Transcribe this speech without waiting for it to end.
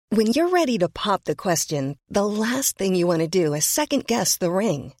When you're ready to pop the question, the last thing you want to do is second-guess the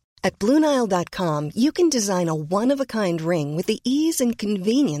ring. At BlueNile.com, you can design a one-of-a-kind ring with the ease and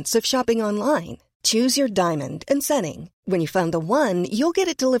convenience of shopping online. Choose your diamond and setting. When you find the one, you'll get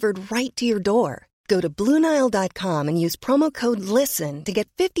it delivered right to your door. Go to BlueNile.com and use promo code LISTEN to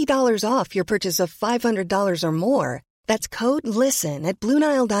get $50 off your purchase of $500 or more. That's code LISTEN at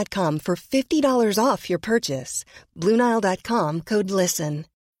BlueNile.com for $50 off your purchase. BlueNile.com, code LISTEN.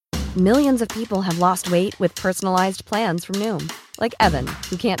 Millions of people have lost weight with personalized plans from Noom. Like Evan,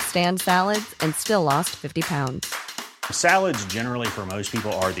 who can't stand salads and still lost 50 pounds. Salads generally for most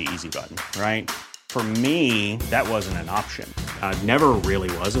people are the easy button, right? For me, that wasn't an option. I never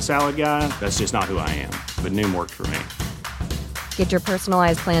really was a salad guy. That's just not who I am. But Noom worked for me. Get your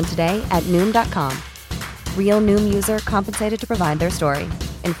personalized plan today at Noom.com. Real Noom user compensated to provide their story.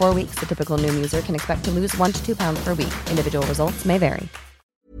 In 4 weeks, the typical Noom user can expect to lose 1 to 2 pounds per week. Individual results may vary.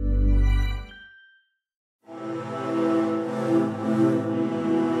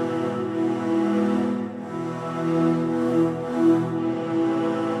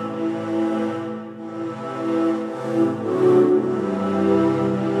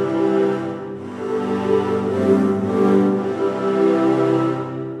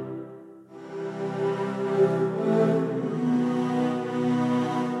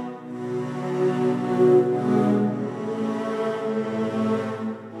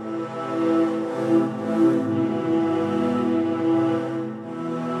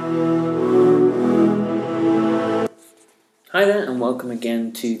 Hi there, and welcome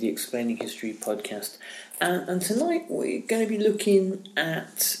again to the Explaining History podcast. And tonight we're going to be looking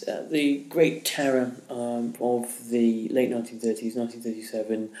at the Great Terror of the late 1930s,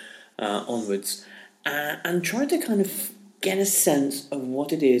 1937 onwards, and try to kind of get a sense of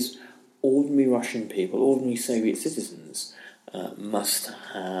what it is ordinary Russian people, ordinary Soviet citizens, must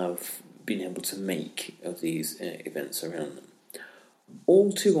have been able to make of these events around them.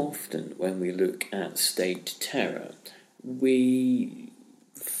 All too often when we look at state terror, we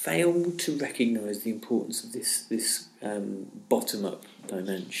fail to recognise the importance of this bottom-up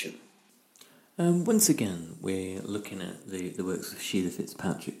dimension. Once again, we're looking at the works of Sheila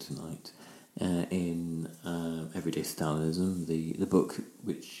Fitzpatrick tonight in Everyday Stalinism, the book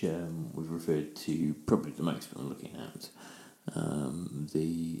which we've referred to probably the most when looking at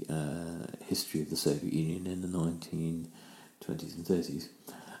the history of the Soviet Union in the 1920s and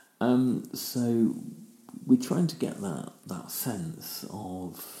 30s. So we're trying to get that sense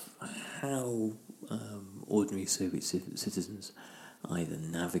of how ordinary Soviet citizens either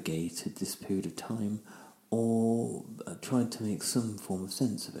navigated this period of time or tried to make some form of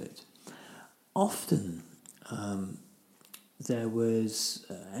sense of it. Often there was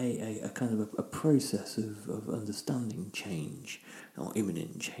a kind of a process of understanding change or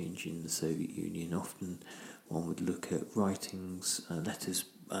imminent change in the Soviet Union. Often one would look at writings, letters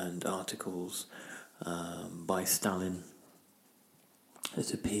and articles by Stalin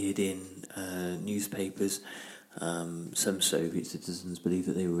that appeared in newspapers. Some Soviet citizens believed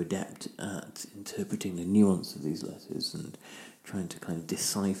that they were adept at interpreting the nuance of these letters and trying to kind of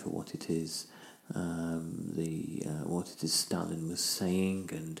decipher what it is Stalin was saying,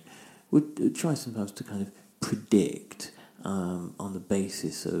 and would try sometimes to kind of predict on the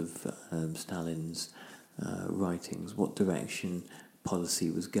basis of Stalin's writings what direction policy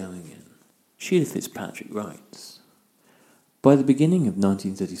was going in. Sheila Fitzpatrick writes, "By the beginning of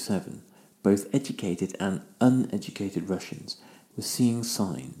 1937, both educated and uneducated Russians were seeing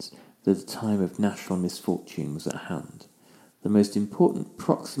signs that the time of national misfortune was at hand. The most important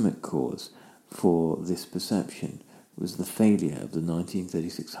proximate cause for this perception was the failure of the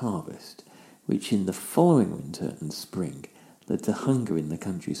 1936 harvest, which in the following winter and spring led to hunger in the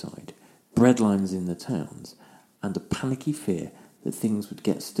countryside, breadlines in the towns, and a panicky fear that things would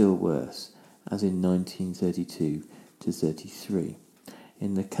get still worse, as in 1932 to 33.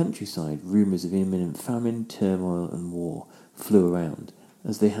 In the countryside, rumours of imminent famine, turmoil and war flew around,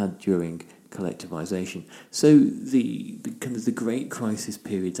 as they had during collectivisation." So the kind of the Great Crisis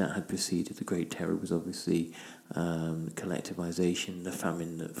period that had preceded the Great Terror was obviously collectivisation, the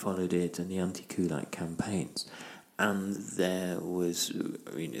famine that followed it, and the anti-Kulak campaigns. And there was,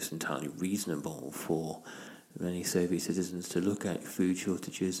 it's entirely reasonable for many Soviet citizens to look at food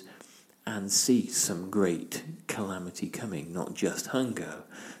shortages and see some great calamity coming, not just hunger,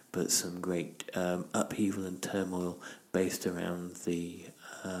 but some great upheaval and turmoil based around the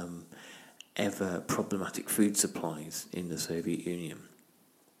ever problematic food supplies in the Soviet Union.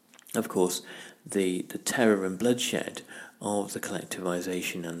 Of course, the terror and bloodshed of the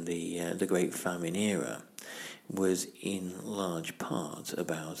collectivisation and the Great Famine era was in large part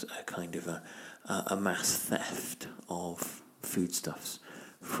about a kind of a mass theft of foodstuffs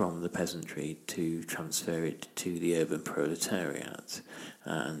from the peasantry to transfer it to the urban proletariat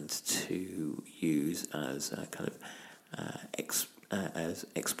and to use as a kind of as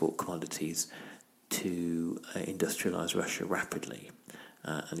export commodities to industrialise Russia rapidly.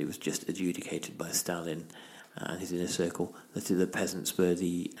 And it was just adjudicated by Stalin and his inner circle that the peasants were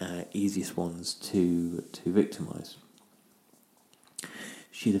the easiest ones to victimise.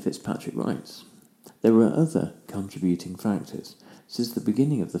 Sheila Fitzpatrick writes, "There were other contributing factors. Since the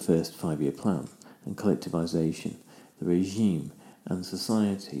beginning of the first 5-year plan and collectivisation, the regime and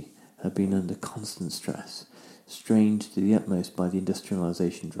society have been under constant stress, strained to the utmost by the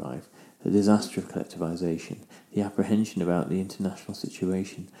industrialisation drive, the disaster of collectivisation, the apprehension about the international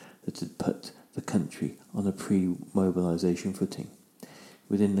situation that had put the country on a pre-mobilisation footing.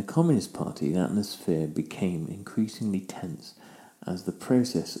 Within the Communist Party, the atmosphere became increasingly tense as the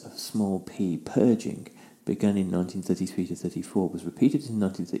process of small p purging, begun in 1933 to 34, was repeated in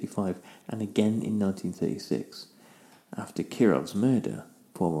 1935 and again in 1936. After Kirov's murder,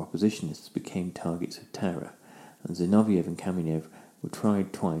 former oppositionists became targets of terror, and Zinoviev and Kamenev were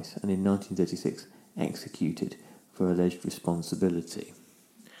tried twice and in 1936 executed for alleged responsibility."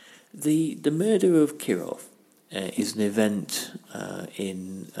 The murder of Kirov is an event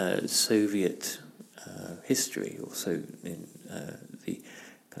in Soviet history, also in the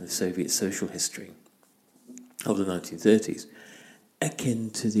kind of Soviet social history of the 1930s, akin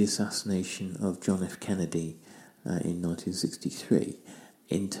to the assassination of John F. Kennedy in 1963,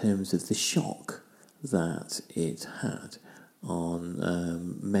 in terms of the shock that it had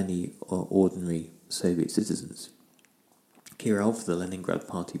on many ordinary Soviet citizens. Kirov, the Leningrad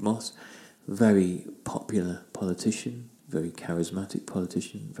Party boss, very popular politician, very charismatic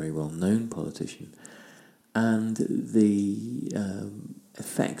politician, very well-known politician, and the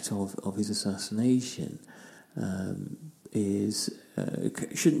effect of his assassination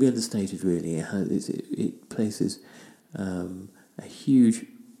shouldn't be understated. Really, it places a huge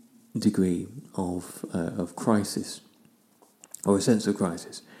degree of crisis, or a sense of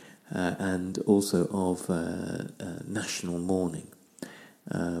crisis, and also of national mourning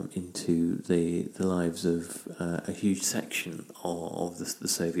into the lives of a huge section of the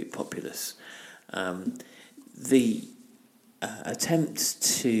Soviet populace. The attempt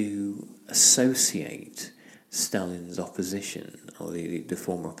to associate Stalin's opposition, or the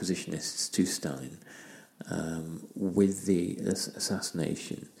former oppositionists to Stalin, with the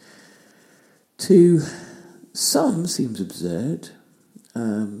assassination, to some seems absurd.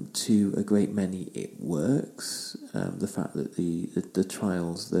 To a great many it works. The fact that the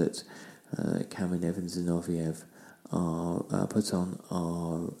trials that Kamenev and Zinoviev are put on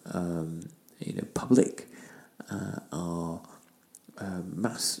are public, are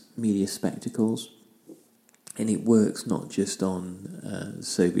mass media spectacles, and it works not just on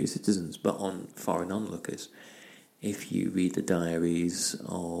Soviet citizens but on foreign onlookers. If you read the diaries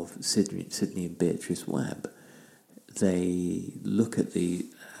of Sidney and Beatrice Webb, they look at the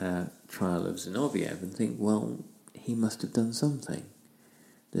trial of Zinoviev and think, well, he must have done something.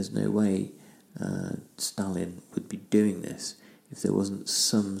 There's no way Stalin would be doing this if there wasn't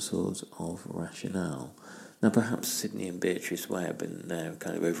some sort of rationale. Now, perhaps Sidney and Beatrice Webb and their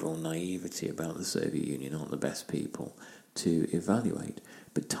kind of overall naivety about the Soviet Union aren't the best people to evaluate,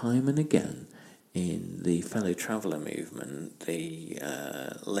 but time and again in the fellow traveller movement, the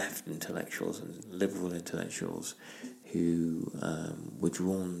left intellectuals and liberal intellectuals who were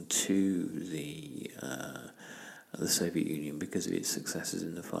drawn to the Soviet Union because of its successes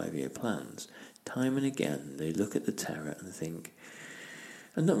in the 5-year plans, time and again they look at the terror and think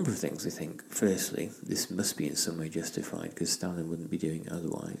a number of things. They think, firstly, this must be in some way justified because Stalin wouldn't be doing it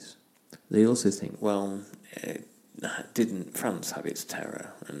otherwise. They also think, well, didn't France have its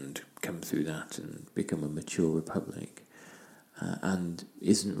terror and come through that and become a mature republic? And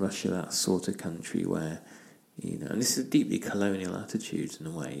isn't Russia that sort of country where, and this is a deeply colonial attitude in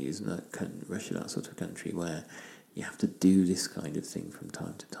a way, isn't Russia that sort of country where you have to do this kind of thing from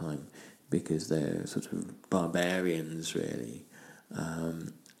time to time because they're sort of barbarians, really,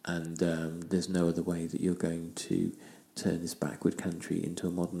 and there's no other way that you're going to turn this backward country into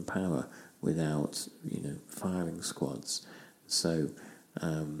a modern power without, firing squads. So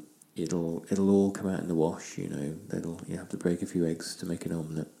it'll all come out in the wash. You have to break a few eggs to make an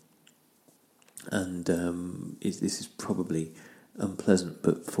omelette, and this is probably unpleasant,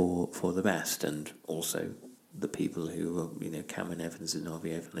 but for the best. And also the people who are, Kamenev and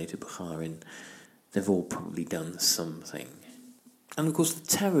Zinoviev and later Bukharin, they've all probably done something. And of course the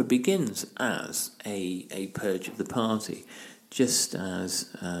terror begins as a purge of the party, just as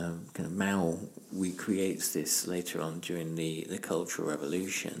kind of Mao recreates this later on during the Cultural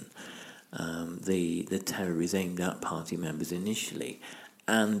Revolution. The terror is aimed at party members initially,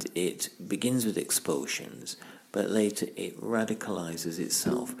 and it begins with expulsions, but later it radicalizes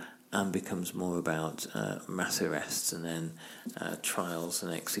itself and becomes more about mass arrests and then trials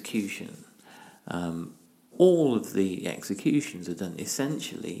and execution. All of the executions are done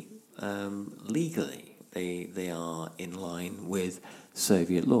essentially legally. They are in line with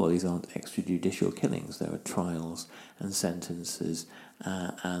Soviet law. These aren't extrajudicial killings. There are trials and sentences,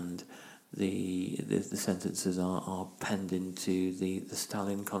 and the sentences are penned into the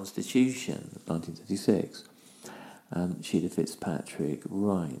Stalin Constitution of 1936. Sheila Fitzpatrick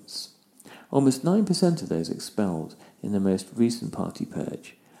writes, almost 9% of those expelled in the most recent party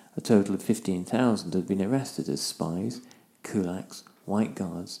purge, a total of 15,000, had been arrested as spies, kulaks, white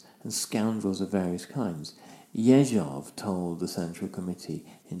guards, and scoundrels of various kinds. Yezhov told the Central Committee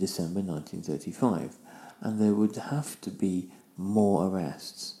in December 1935, and there would have to be more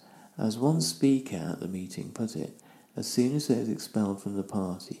arrests. As one speaker at the meeting put it, as soon as those expelled from the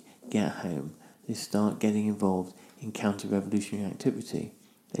party get home, they start getting involved in counter-revolutionary activity.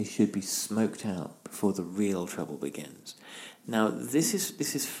 They should be smoked out before the real trouble begins. Now, this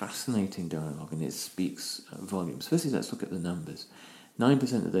is fascinating dialogue, and it speaks volumes. Firstly, let's look at the numbers.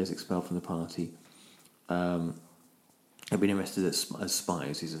 9% of those expelled from the party have been arrested as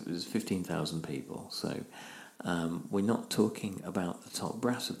spies. There's 15,000 people. So we're not talking about the top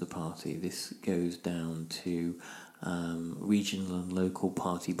brass of the party. This goes down to regional and local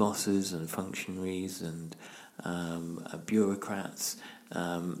party bosses and functionaries and bureaucrats.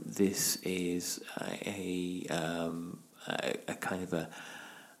 This is a kind of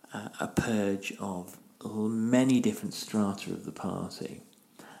a purge of many different strata of the party,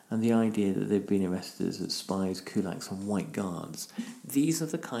 and the idea that they've been arrested as spies, kulaks, and white guards. These are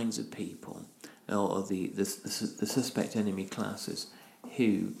the kinds of people, or the suspect enemy classes,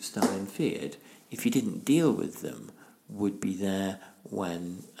 who Stalin feared, if he didn't deal with them, would be there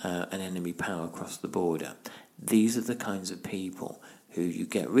when an enemy power crossed the border. These are the kinds of people who you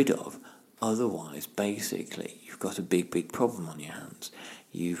get rid of. Otherwise, basically, you've got a big problem on your hands.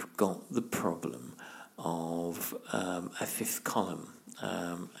 You've got the problem of a fifth column,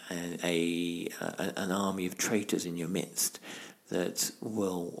 and an army of traitors in your midst that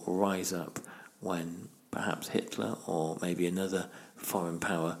will rise up when perhaps Hitler or maybe another foreign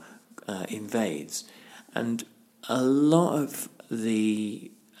power invades. And a lot of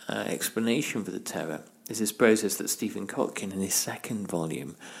the explanation for the terror is this process that Stephen Kotkin, in his second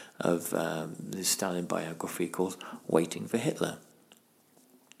volume of the Stalin biography, calls Waiting for Hitler.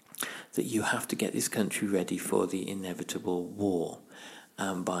 That you have to get this country ready for the inevitable war,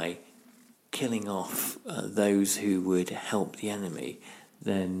 by killing off those who would help the enemy.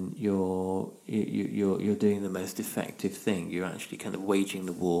 Then you're doing the most effective thing. You're actually kind of waging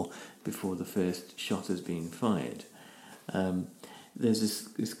the war before the first shot has been fired. There's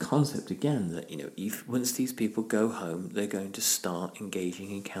this concept again that if once these people go home, they're going to start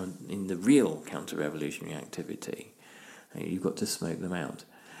engaging in the real counter-revolutionary activity. You've got to smoke them out.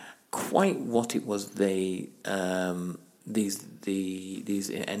 Quite what it was these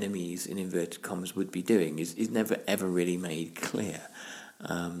enemies in inverted commas would be doing is never ever really made clear.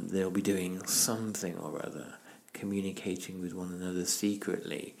 They'll be doing something or other, communicating with one another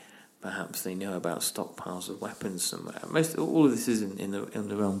secretly. Perhaps they know about stockpiles of weapons somewhere. All of this is in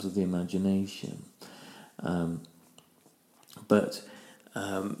the realms of the imagination. But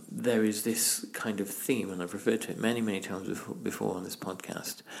there is this kind of theme, and I've referred to it many times before on this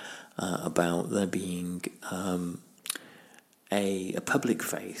podcast, about there being a public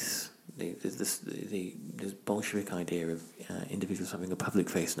face. The Bolshevik idea of individuals having a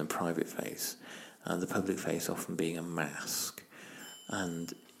public face and a private face, and the public face often being a mask.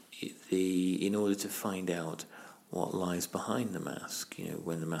 And in order to find out what lies behind the mask,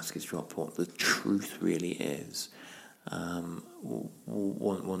 when the mask is dropped, what the truth really is, one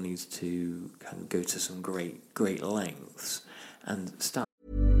needs to kind of go to some great lengths and start.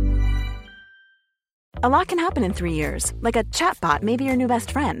 A lot can happen in 3 years, like a chatbot may be your new best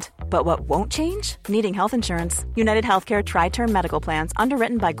friend. But what won't change? Needing health insurance. United Healthcare Tri-Term Medical Plans,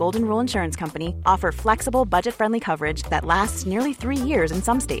 underwritten by Golden Rule Insurance Company, offer flexible, budget-friendly coverage that lasts nearly 3 years in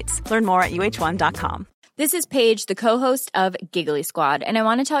some states. Learn more at UH1.com. This is Paige, the co-host of Giggly Squad, and I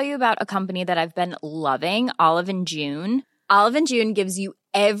want to tell you about a company that I've been loving, Olive & June. Olive & June gives you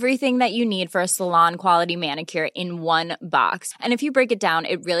everything that you need for a salon-quality manicure in one box. And if you break it down,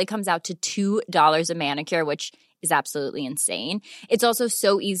 it really comes out to $2 a manicure, which is absolutely insane. It's also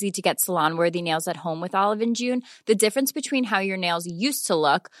so easy to get salon-worthy nails at home with Olive & June. The difference between how your nails used to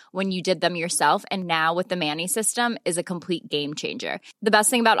look when you did them yourself and now with the Mani system is a complete game changer. The best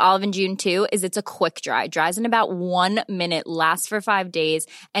thing about Olive & June, too, is it's a quick dry. Dries in about 1 minute, lasts for 5 days,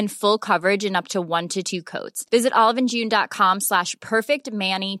 and full coverage in up to 1 to 2 coats. Visit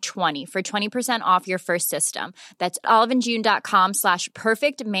oliveandjune.com/perfectmani20 for 20% off your first system. That's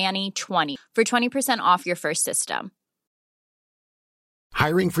oliveandjune.com/perfectmani20 for 20% off your first system.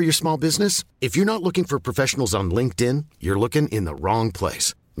 Hiring for your small business? If you're not looking for professionals on LinkedIn, you're looking in the wrong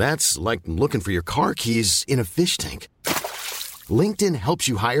place. That's like looking for your car keys in a fish tank. LinkedIn helps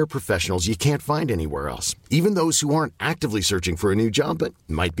you hire professionals you can't find anywhere else, even those who aren't actively searching for a new job but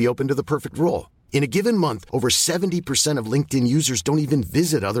might be open to the perfect role. In a given month, over 70% of LinkedIn users don't even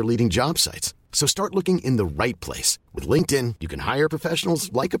visit other leading job sites. So start looking in the right place. With LinkedIn, you can hire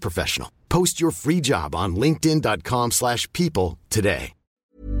professionals like a professional. Post your free job on linkedin.com/people today.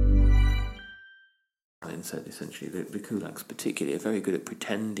 And said essentially that the kulaks particularly are very good at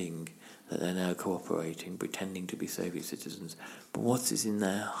pretending that they're now cooperating, pretending to be Soviet citizens. But what is in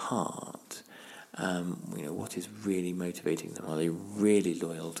their heart? What is really motivating them? Are they really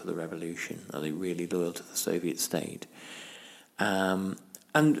loyal to the revolution? Are they really loyal to the Soviet state? And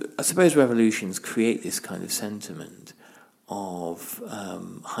I suppose revolutions create this kind of sentiment of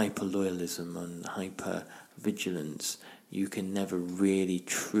hyper-loyalism and hyper-vigilance. You can never really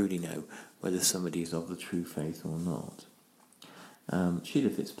truly know whether somebody is of the true faith or not. Sheila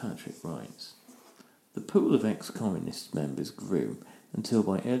Fitzpatrick writes, "The pool of ex-communist members grew until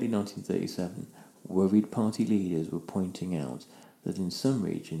by early 1937 worried party leaders were pointing out that in some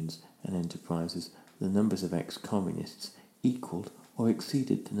regions and enterprises the numbers of ex-communists equalled or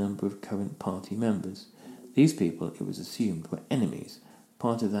exceeded the number of current party members. These people, it was assumed, were enemies,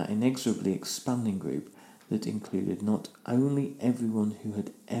 part of that inexorably expanding group that included not only everyone who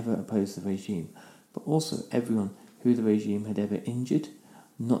had ever opposed the regime, but also everyone who the regime had ever injured,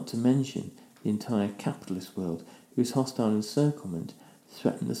 not to mention the entire capitalist world whose hostile encirclement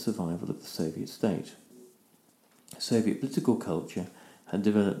threatened the survival of the Soviet state. Soviet political culture had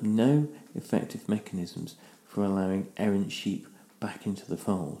developed no effective mechanisms for allowing errant sheep back into the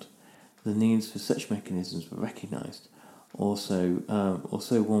fold. The needs for such mechanisms were recognised, also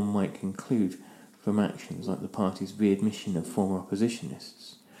one might conclude from actions like the party's readmission of former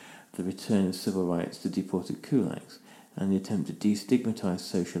oppositionists, the return of civil rights to deported kulaks, and the attempt to destigmatise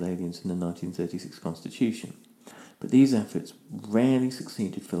social aliens in the 1936 Constitution. But these efforts rarely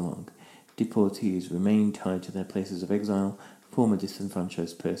succeeded for long. Deportees remained tied to their places of exile. Former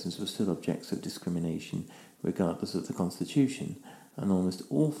disenfranchised persons were still objects of discrimination regardless of the Constitution, and almost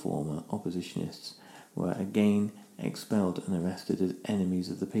all former oppositionists were again expelled and arrested as enemies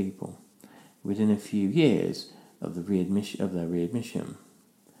of the people. Within a few years of their readmission,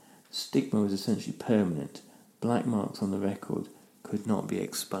 stigma was essentially permanent. Black marks on the record could not be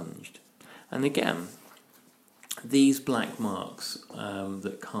expunged. And again, these black marks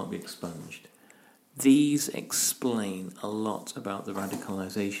that can't be expunged, these explain a lot about the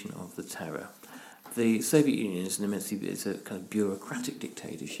radicalisation of the terror. The Soviet Union is a kind of bureaucratic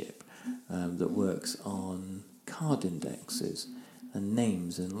dictatorship that works on card indexes and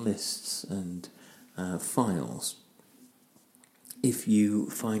names and lists and files. If you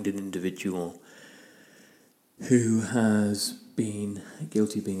find an individual who has been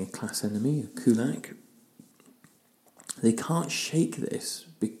guilty of being a class enemy, a kulak, they can't shake this,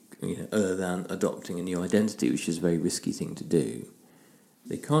 other than adopting a new identity, which is a very risky thing to do.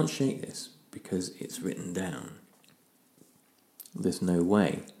 They can't shake this because it's written down. There's no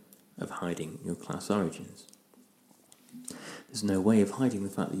way of hiding your class origins. There's no way of hiding the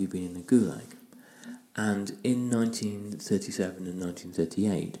fact that you've been in the Gulag. And in 1937 and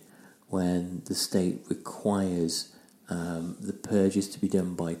 1938, when the state requires the purges to be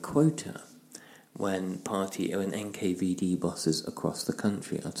done by quota, when NKVD bosses across the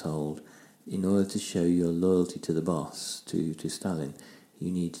country are told, in order to show your loyalty to the boss, to Stalin,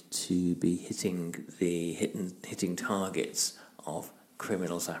 you need to be hitting targets of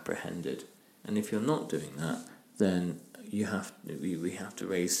criminals apprehended. And if you're not doing that, then we have to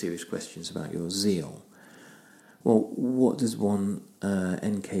raise serious questions about your zeal. Well, what does one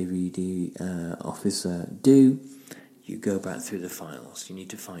NKVD officer do? You go back through the files. You need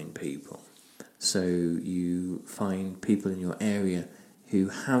to find people. So you find people in your area who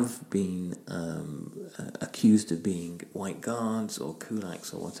have been accused of being white guards or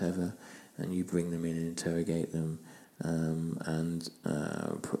kulaks or whatever, and you bring them in and interrogate them and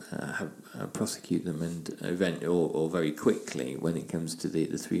prosecute them, and or very quickly, when it comes to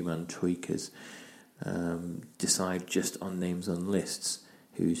the three-man troikas, decide just on names on lists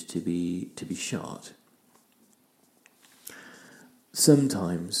who's to be shot.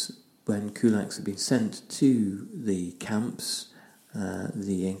 Sometimes, when kulaks had been sent to the camps,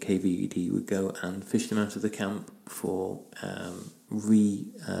 the NKVD would go and fish them out of the camp for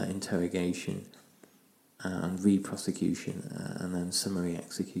re-interrogation and re-prosecution, and then summary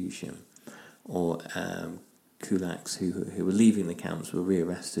execution. Or kulaks who were leaving the camps were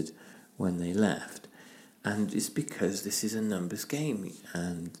rearrested when they left. And it's because this is a numbers game,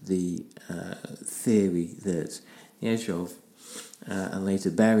 and the theory that Yezhov and later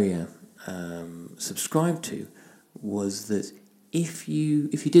Beria subscribed to was that if you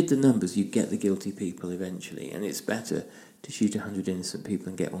did the numbers, you'd get the guilty people eventually, and it's better to shoot 100 innocent people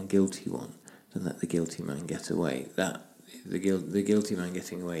and get one guilty one than let the guilty man get away. That the guilty man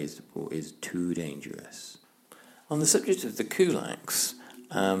getting away is too dangerous. On the subject of the kulaks,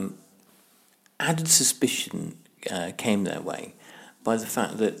 added suspicion came their way by the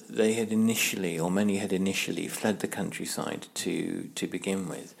fact that they had initially, or many had initially, fled the countryside to begin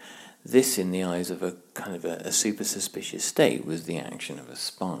with. This, in the eyes of a kind of a super suspicious state, was the action of a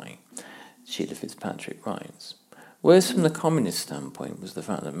spy, Sheila Fitzpatrick writes. Whereas from the communist standpoint was the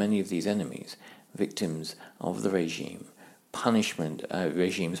fact that many of these enemies, victims of the regime's punishment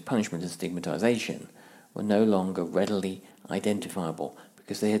and stigmatization, were no longer readily identifiable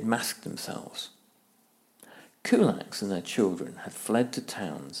because they had masked themselves. Kulaks and their children had fled to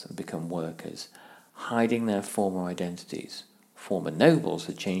towns and become workers, hiding their former identities. Former nobles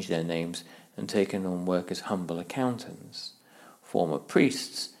had changed their names and taken on work as humble accountants. Former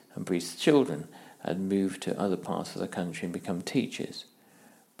priests and priests' children had moved to other parts of the country and become teachers.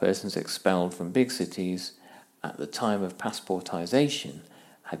 Persons expelled from big cities at the time of passportization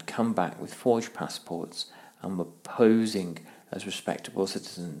had come back with forged passports and were posing as respectable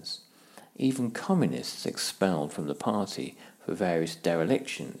citizens. Even communists expelled from the party for various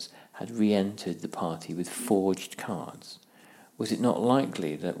derelictions had re-entered the party with forged cards. Was it not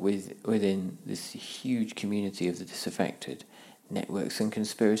likely that within this huge community of the disaffected, networks and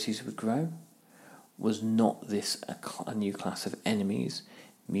conspiracies would grow? Was not this a new class of enemies,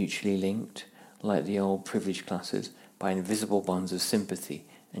 mutually linked, like the old privileged classes, by invisible bonds of sympathy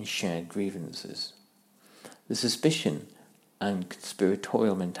and shared grievances? The suspicion and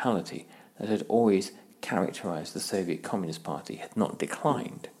conspiratorial mentality that had always characterized the Soviet Communist Party had not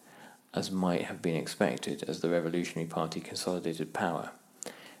declined, as might have been expected as the Revolutionary Party consolidated power.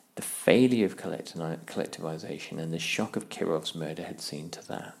 The failure of collectivization and the shock of Kirov's murder had seen to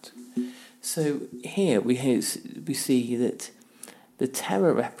that. So here we see that the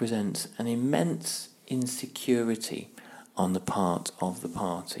terror represents an immense insecurity on the part of the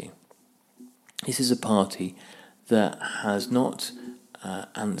party. This is a party that has not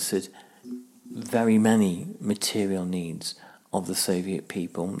answered very many material needs of the Soviet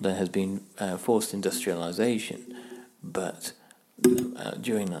people. There has been forced industrialization, but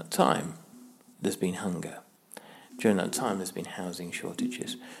during that time there's been hunger. During that time there's been housing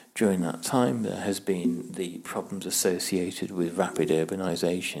shortages. During that time there has been the problems associated with rapid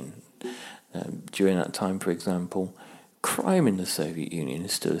urbanization. During that time, for example, crime in the Soviet Union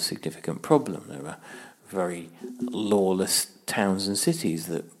is still a significant problem. There are very lawless towns and cities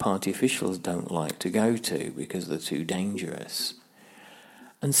that party officials don't like to go to because they're too dangerous.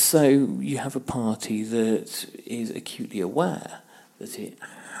 And so you have a party that is acutely aware that it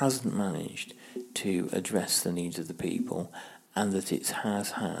hasn't managed to address the needs of the people, and that it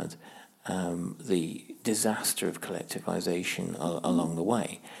has had the disaster of collectivization along the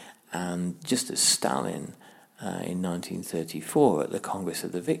way. And just as Stalin in 1934 at the Congress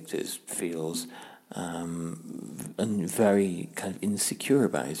of the Victors feels very kind of insecure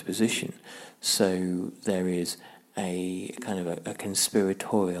about his position, so there is a kind of a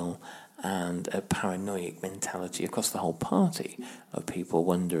conspiratorial and a paranoid mentality across the whole party of people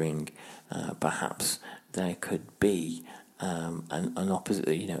wondering perhaps there could be an opposite,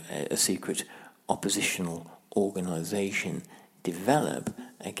 a secret oppositional organisation develop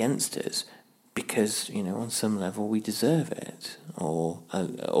against us because, on some level we deserve it, or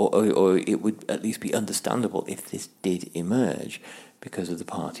it would at least be understandable if this did emerge because of the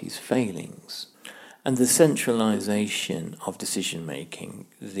party's failings. And the centralisation of decision-making,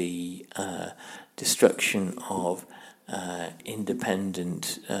 the destruction of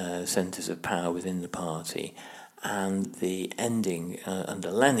independent centres of power within the party, and the ending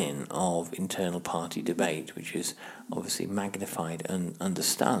under Lenin of internal party debate, which is obviously magnified under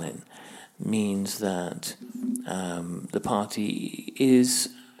Stalin, means that the party is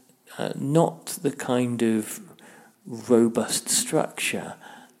not the kind of robust structure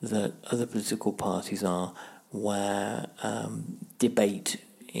that other political parties are, where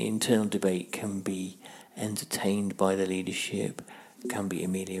internal debate can be entertained by the leadership, can be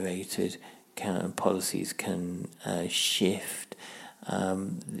ameliorated, policies can shift.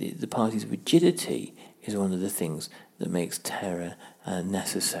 The party's rigidity is one of the things that makes terror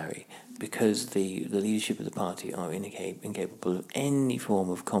necessary, because the leadership of the party are incapable of any form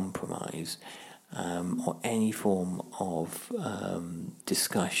of compromise or any form of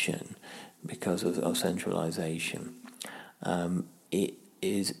discussion because of centralisation. It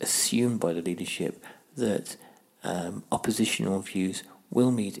is assumed by the leadership that oppositional views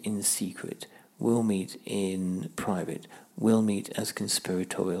will meet in secret, will meet in private, will meet as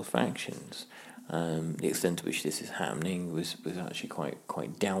conspiratorial factions. The extent to which this is happening was actually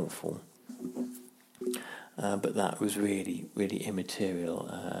quite doubtful. But that was really immaterial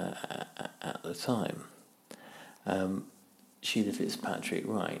at the time. Sheila Fitzpatrick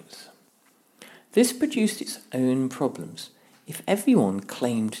writes, "This produced its own problems. If everyone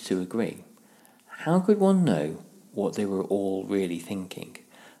claimed to agree, how could one know what they were all really thinking?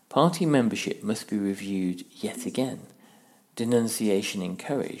 Party membership must be reviewed yet again. Denunciation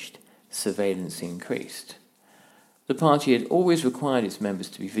encouraged, surveillance increased. The party had always required its members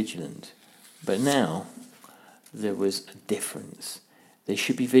to be vigilant, but now there was a difference. They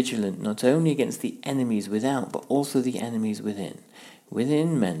should be vigilant not only against the enemies without, but also the enemies within.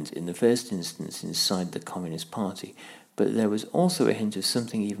 Within meant, in the first instance, inside the Communist Party, but there was also a hint of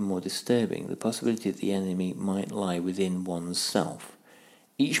something even more disturbing, the possibility that the enemy might lie within one's self.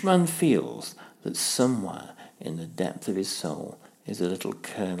 Each man feels that somewhere in the depth of his soul is a little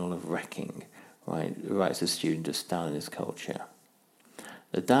kernel of wrecking," writes a student of Stalinist culture.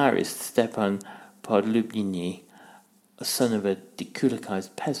 The diarist Stepan Podlubny, a son of a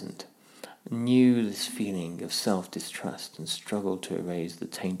dekulakized peasant, knew this feeling of self-distrust and struggled to erase the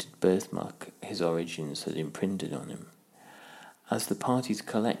tainted birthmark his origins had imprinted on him. As the party's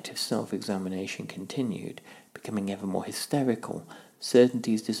collective self-examination continued, becoming ever more hysterical,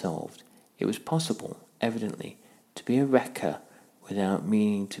 certainties dissolved. It was possible, evidently, to be a wrecker without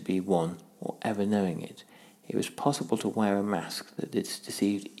meaning to be one or ever knowing it. It was possible to wear a mask that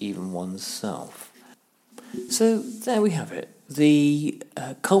deceived even one's self. So there we have it. The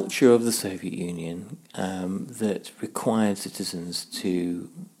culture of the Soviet Union that required citizens to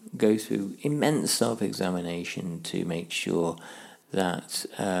go through immense self-examination to make sure that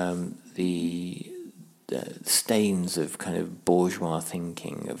the stains of kind of bourgeois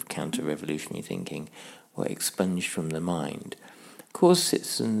thinking, of counter-revolutionary thinking, were expunged from the mind, caused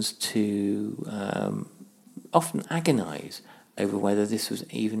citizens to often agonize over whether this was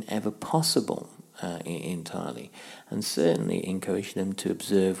even ever possible entirely, and certainly encouraged them to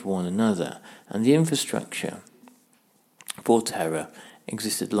observe one another. And the infrastructure for terror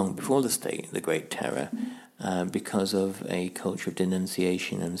existed long before the Great Terror, because of a culture of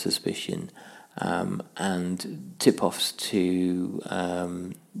denunciation and suspicion, and tip-offs to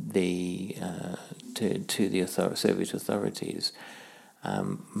the Soviet authorities.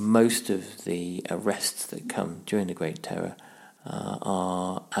 Most of the arrests that come during the Great Terror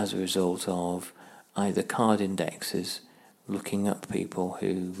are as a result of either card indexes looking up people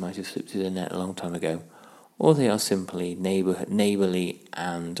who might have slipped through the net a long time ago, or they are simply neighbourly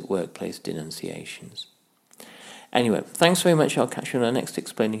and workplace denunciations. Anyway, thanks very much. I'll catch you on our next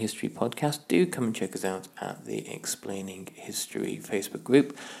Explaining History podcast. Do come and check us out at the Explaining History Facebook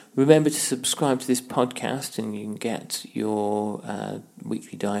group. Remember to subscribe to this podcast and you can get your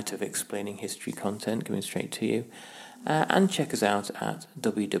weekly diet of Explaining History content coming straight to you. And check us out at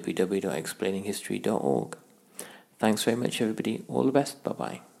www.explaininghistory.org. Thanks very much, everybody. All the best.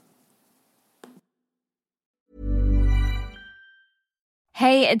 Bye-bye.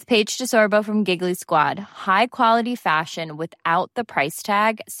 Hey, it's Paige DeSorbo from Giggly Squad. High quality fashion without the price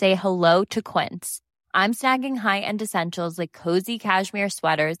tag. Say hello to Quince. I'm snagging high-end essentials like cozy cashmere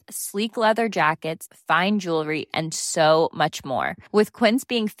sweaters, sleek leather jackets, fine jewelry, and so much more. With Quince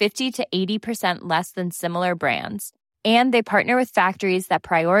being 50 to 80% less than similar brands. And they partner with factories that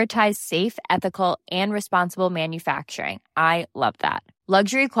prioritize safe, ethical, and responsible manufacturing. I love that.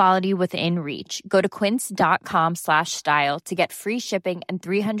 Luxury quality within reach. Go to quince.com/style to get free shipping and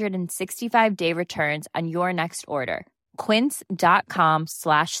 365-day returns on your next order.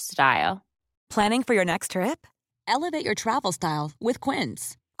 Quince.com/style. Planning for your next trip? Elevate your travel style with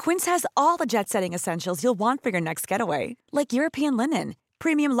Quince. Quince has all the jet-setting essentials you'll want for your next getaway, like European linen,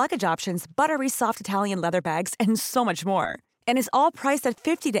 premium luggage options, buttery soft Italian leather bags, and so much more. And is all priced at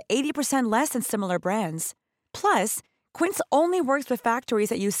 50 to 80% less than similar brands. Plus, Quince only works with factories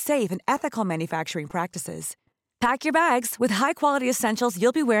that use safe and ethical manufacturing practices. Pack your bags with high-quality essentials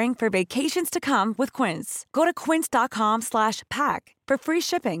you'll be wearing for vacations to come with Quince. Go to quince.com/pack for free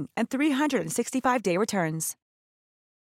shipping and 365-day returns.